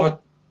more of a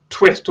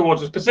twist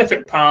towards a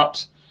specific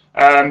part,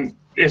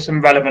 there's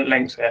some relevant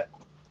links here.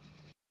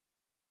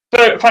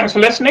 So thanks for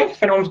listening.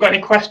 If anyone's got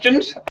any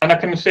questions, and I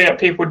can see that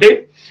people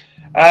do,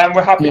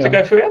 we're happy to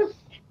go through them.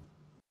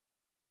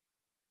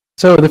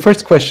 So the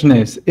first question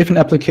is, if an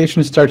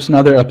application starts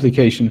another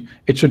application,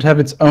 it should have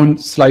its own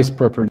slice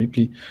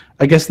property.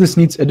 I guess this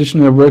needs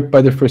additional work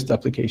by the first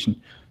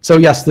application. So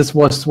yes, this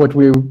was what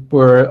we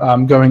were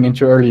going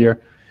into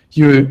earlier.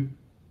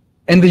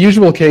 In the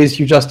usual case,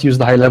 you just use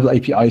the high-level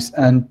APIs,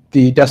 and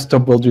the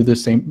desktop will do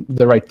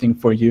the right thing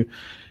for you.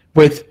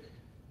 With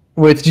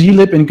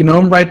glib and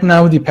GNOME right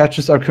now, the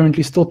patches are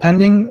currently still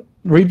pending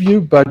review,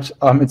 but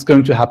it's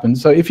going to happen.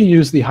 So if you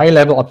use the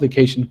high-level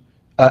application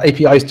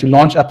APIs to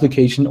launch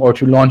application or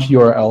to launch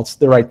URLs,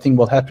 the right thing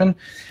will happen.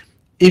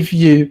 If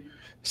you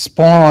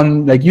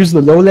use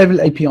the low-level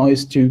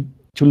APIs to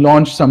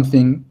launch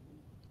something,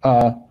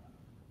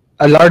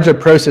 a larger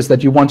process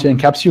that you want to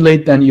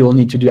encapsulate, then you'll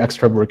need to do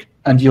extra work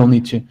and you'll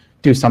need to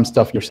do some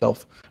stuff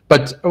yourself.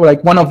 But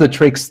like one of the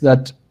tricks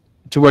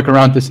to work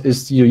around this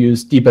is you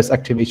use dbus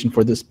activation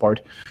for this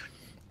part.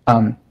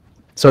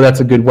 So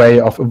that's a good way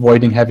of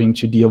avoiding having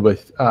to deal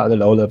with the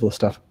low-level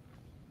stuff.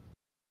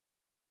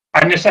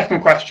 And the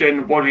second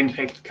question, what do we need to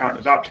take into account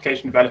as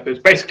application developers?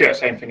 Basically the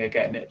same thing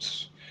again.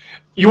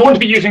 You want to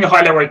be using the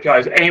high-level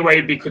APIs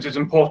anyway because there's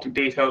important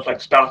details like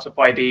startup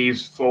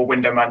IDs for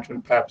window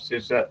management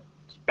purposes that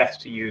it's best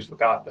to use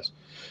regardless.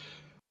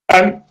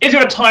 Is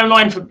there a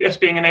timeline for this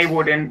being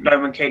enabled in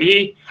GNOME and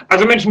KDE?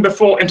 As I mentioned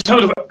before, in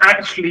terms of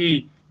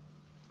actually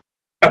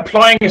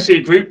applying the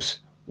CGroups,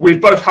 we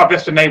both have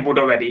this enabled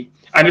already.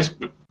 And it's,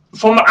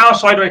 from our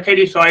side or the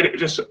KDE side, it's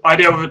just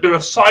idea of do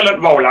a silent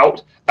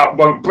rollout that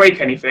won't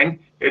break anything.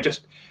 It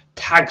just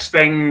tags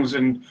things,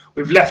 and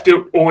we've left it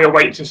all the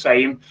weights the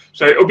same.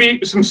 So it'll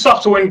be some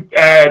subtle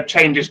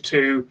changes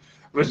to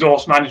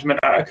resource management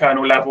at a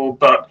kernel level,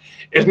 but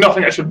it's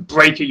nothing that should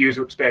break a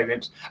user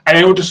experience. And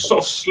it will just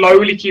sort of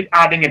slowly keep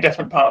adding in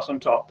different parts on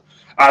top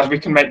as we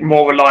can make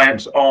more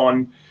reliance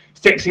on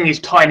fixing these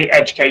tiny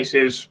edge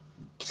cases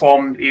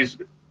from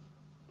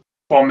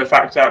the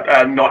fact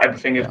that not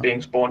everything is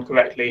being spawned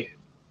correctly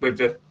with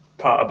the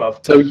part above.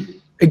 So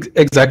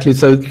exactly.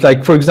 So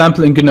like, for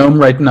example, in GNOME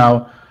right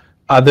now,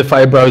 the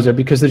file browser,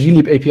 because the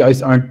glib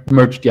APIs aren't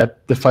merged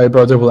yet, the file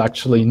browser will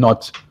actually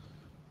not.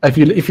 If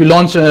you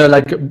launch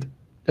like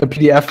a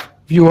PDF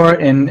viewer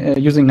in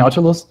using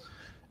Nautilus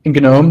in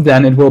GNOME,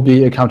 then it will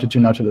be accounted to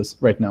Nautilus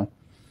right now.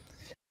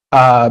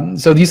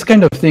 So these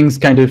kind of things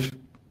kind of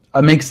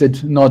makes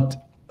it not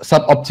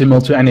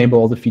suboptimal to enable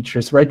all the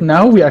features. Right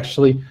now, we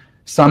actually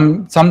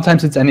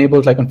sometimes it's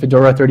enabled, like on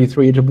Fedora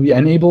 33, it will be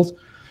enabled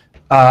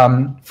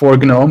for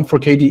GNOME. For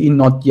KDE,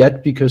 not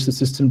yet, because the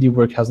systemd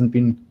work hasn't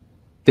been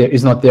there,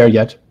 is not there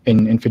yet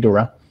in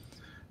Fedora.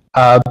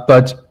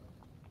 But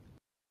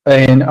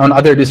on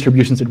other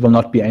distributions, it will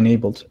not be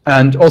enabled.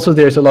 And also,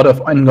 there's a lot of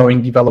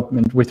ongoing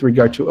development with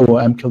regard to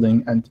OOM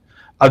killing and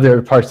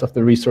other parts of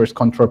the resource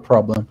control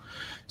problem.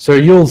 So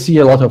you'll see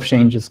a lot of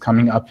changes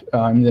coming up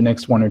in the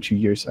next 1 or 2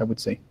 years, I would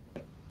say.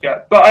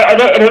 Yeah, but I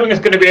don't think it's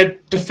going to be a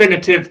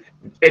definitive,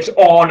 it's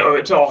on or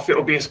it's off.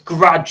 It'll be a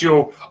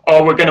gradual,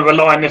 oh, we're going to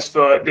rely on this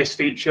for this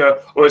feature,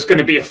 or it's going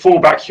to be a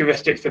fallback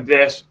heuristic for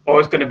this, or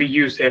it's going to be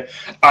used here.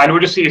 And we'll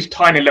just see these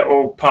tiny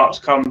little parts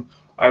come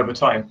over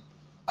time.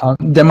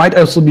 There might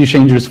also be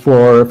changes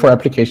for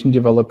application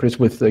developers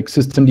with like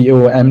systemd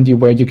or OOMd,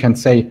 where you can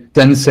say,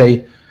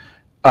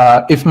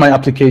 if my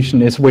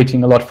application is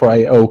waiting a lot for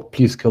I/O,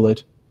 please kill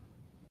it.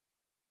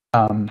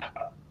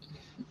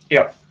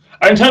 Yeah.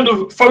 In terms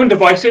of phone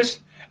devices,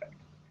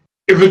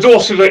 the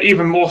resources are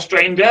even more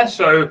strained there,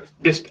 so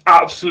this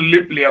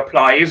absolutely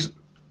applies.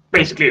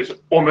 Basically, it's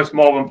almost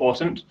more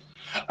important.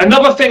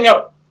 Another thing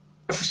that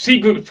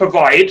CGroups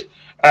provide,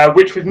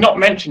 which we've not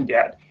mentioned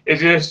yet,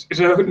 is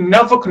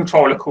another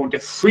controller called the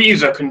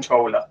freezer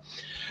controller,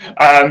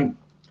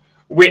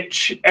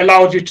 which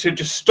allows you to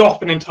just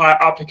stop an entire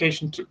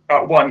application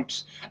at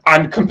once.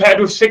 And compared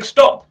with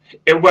SigStop,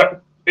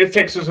 it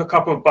fixes a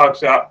couple of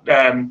bugs that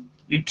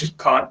you just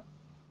can't.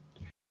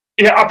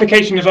 The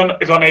application is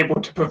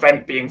unable to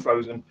prevent being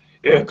frozen.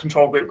 The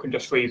control group can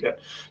just freeze it.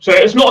 So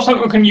it's not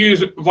something we can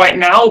use right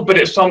now, but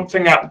it's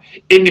something that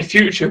in the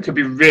future could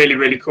be really,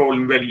 really cool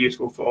and really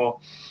useful for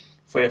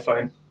your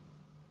phone.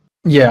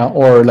 Yeah,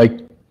 or like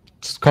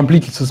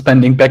completely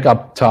suspending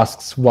background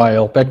tasks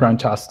while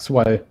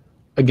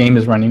a game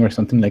is running or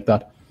something like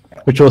that,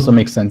 which also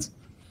makes sense.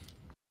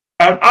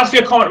 As for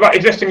your comment about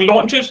existing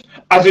launchers,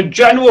 as a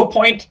general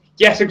point,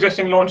 yes,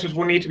 existing launchers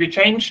will need to be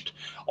changed.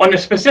 On the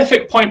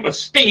specific point of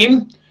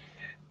Steam,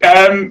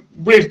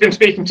 we've been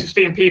speaking to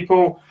Steam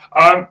people.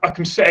 I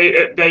can say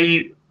that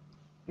they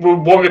were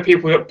one of the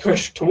people that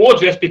pushed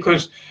towards this,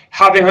 because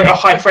having a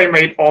high frame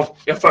rate of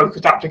a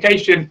focused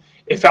application,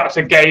 if that's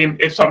a game,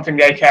 is something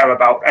they care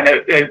about. And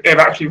they've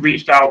actually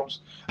reached out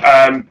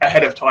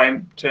ahead of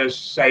time to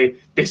say,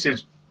 this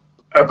is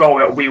a goal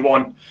that we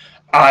want.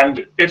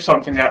 And it's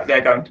something that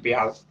they're going to be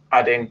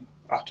adding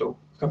at all,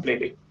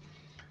 completely.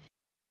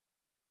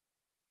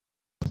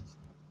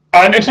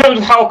 And in terms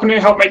of how can we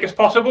help make this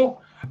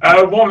possible,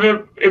 one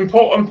of the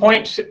important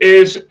points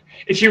is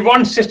if you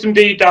run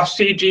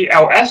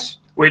systemd-cgls,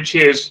 which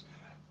is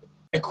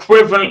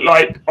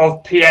equivalent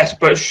of PS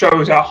but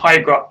shows our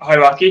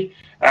hierarchy.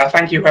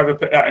 Thank you, whoever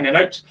put that in the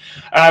notes.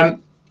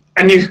 And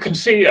you can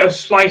see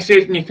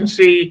slices, and you can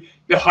see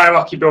the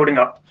hierarchy building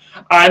up.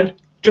 And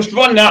just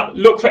run that,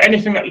 look for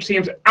anything that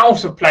seems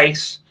out of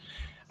place,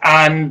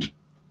 and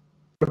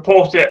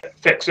report it,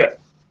 fix it.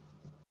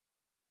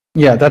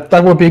 Yeah,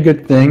 that would be a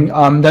good thing.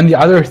 Then the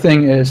other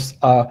thing is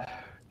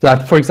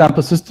that, for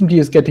example, systemd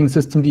is getting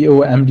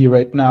systemd-omd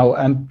right now,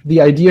 and the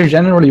idea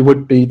generally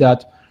would be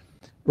that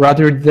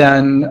rather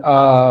than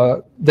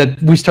that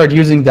we start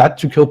using that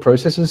to kill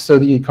processes, so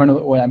the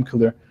kernel OM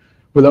killer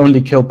will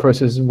only kill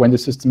processes when the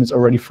system is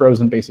already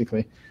frozen,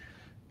 basically.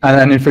 And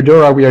then in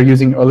Fedora, we are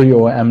using early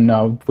OM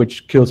now,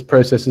 which kills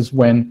processes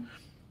when,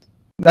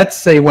 let's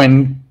say,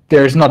 when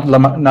there's not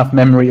enough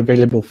memory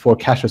available for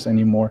caches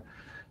anymore.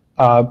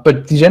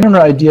 But the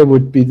general idea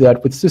would be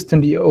that with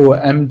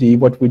systemd-omd,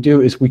 what we do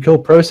is we kill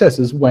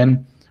processes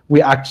when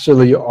we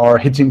actually are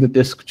hitting the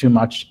disk too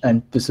much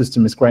and the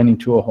system is grinding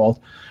to a halt.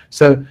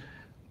 So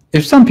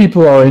if some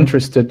people are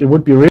interested, it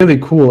would be really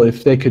cool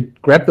if they could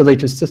grab the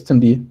latest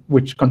systemd,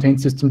 which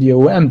contains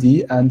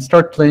systemd-omd, and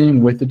start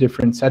playing with the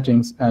different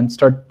settings and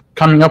start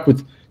coming up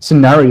with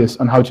scenarios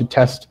on how to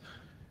test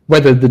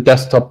whether the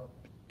desktop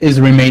is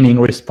remaining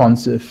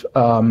responsive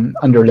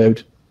under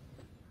load.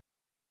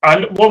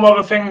 And one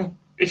other thing,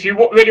 if you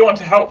really want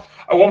to help,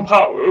 one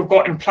part we've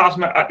got in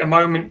Plasma at the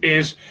moment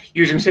is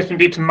using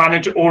systemd to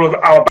manage all of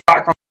our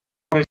background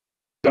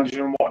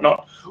and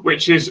whatnot,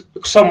 which is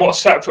somewhat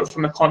separate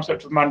from the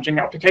concept of managing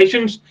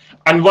applications.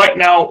 And right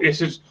now,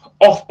 this is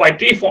off by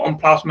default on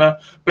Plasma,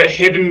 but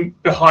hidden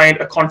behind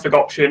a config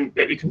option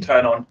that you can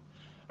turn on.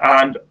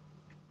 And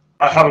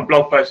I have a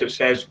blog post that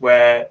says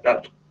where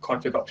that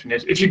config option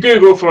is. If you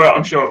Google for it,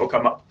 I'm sure it will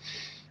come up.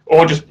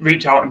 Or just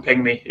reach out and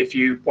ping me if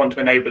you want to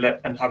enable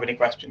it and have any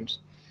questions.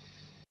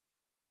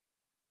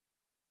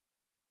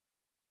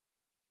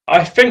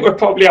 I think we're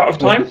probably out of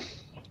time.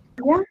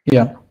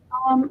 Yeah.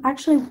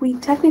 Actually, we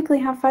technically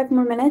have 5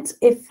 more minutes.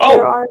 If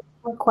there are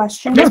more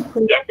questions,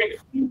 please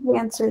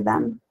answer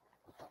them.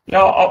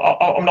 No,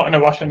 I'm not in a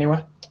rush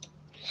anyway.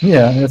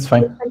 Yeah, that's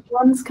fine.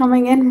 One's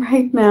coming in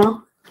right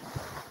now.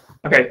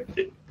 Okay.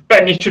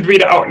 Ben, you should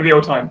read it out in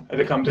real time as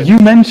it comes in. You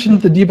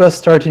mentioned the debug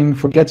starting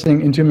for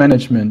getting into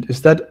management.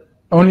 Is that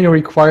only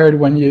required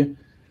when you...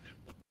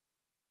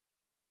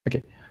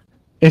 Okay.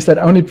 Is that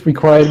only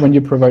required when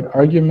you provide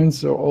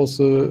arguments, or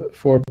also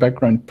for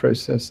background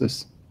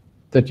processes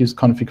that use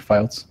config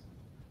files?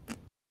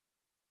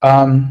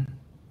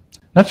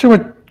 Not sure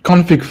what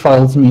config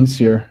files means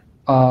here.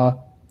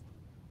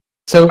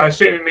 So I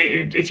assume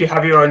if you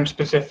have your own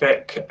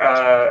specific...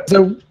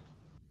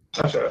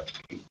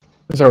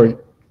 Sorry.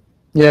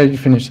 Yeah, you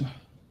finished.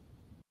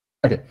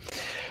 Okay.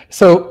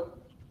 So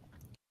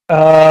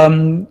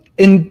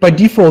by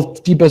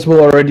default, dbus will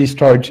already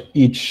start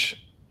each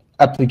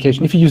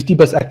application. If you use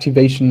dbus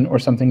activation or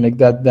something like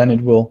that, then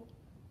it will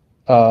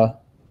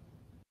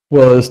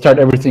start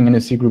everything in a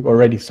cgroup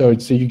already. So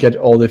you get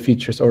all the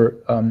features or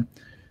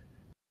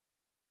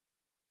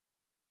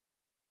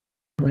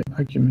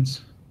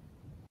arguments.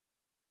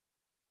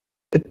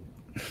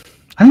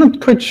 I'm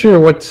not quite sure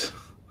what.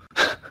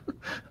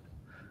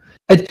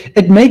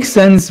 It makes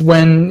sense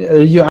when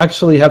you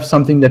actually have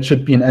something that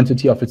should be an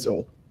entity of its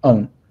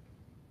own.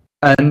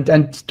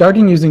 And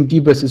starting using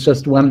dbus is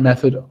just one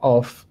method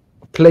of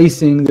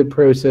placing the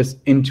process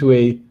into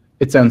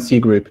its own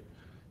cgroup,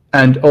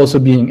 and also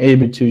being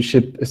able to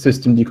ship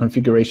systemd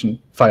configuration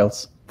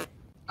files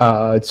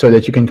so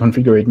that you can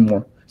configure it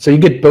more. So you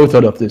get both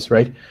out of this,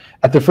 right?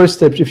 At the first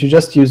step, if you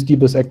just use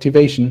dbus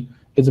activation,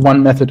 it's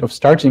one method of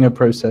starting a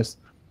process.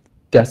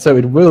 Yeah, so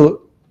it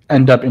will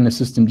end up in a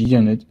systemd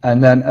unit,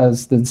 and then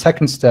as the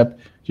second step,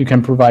 you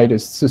can provide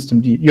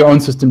your own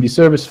systemd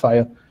service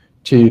file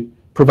to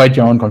provide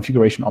your own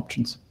configuration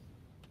options.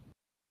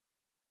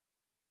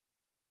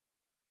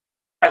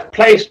 I've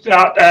placed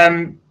that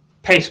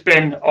paste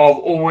bin of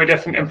all the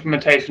different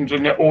implementations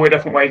and all the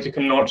different ways you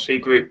can launch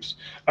cgroups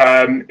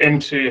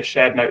into your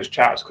shared notes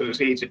chats, because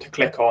it's easy to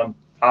click on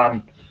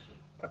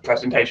a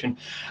presentation.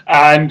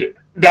 And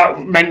that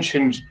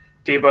mentions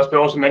dbus, but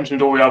also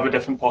mentions all the other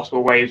different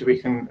possible ways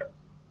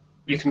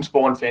you can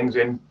spawn things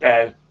in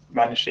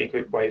manage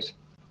cgroup ways.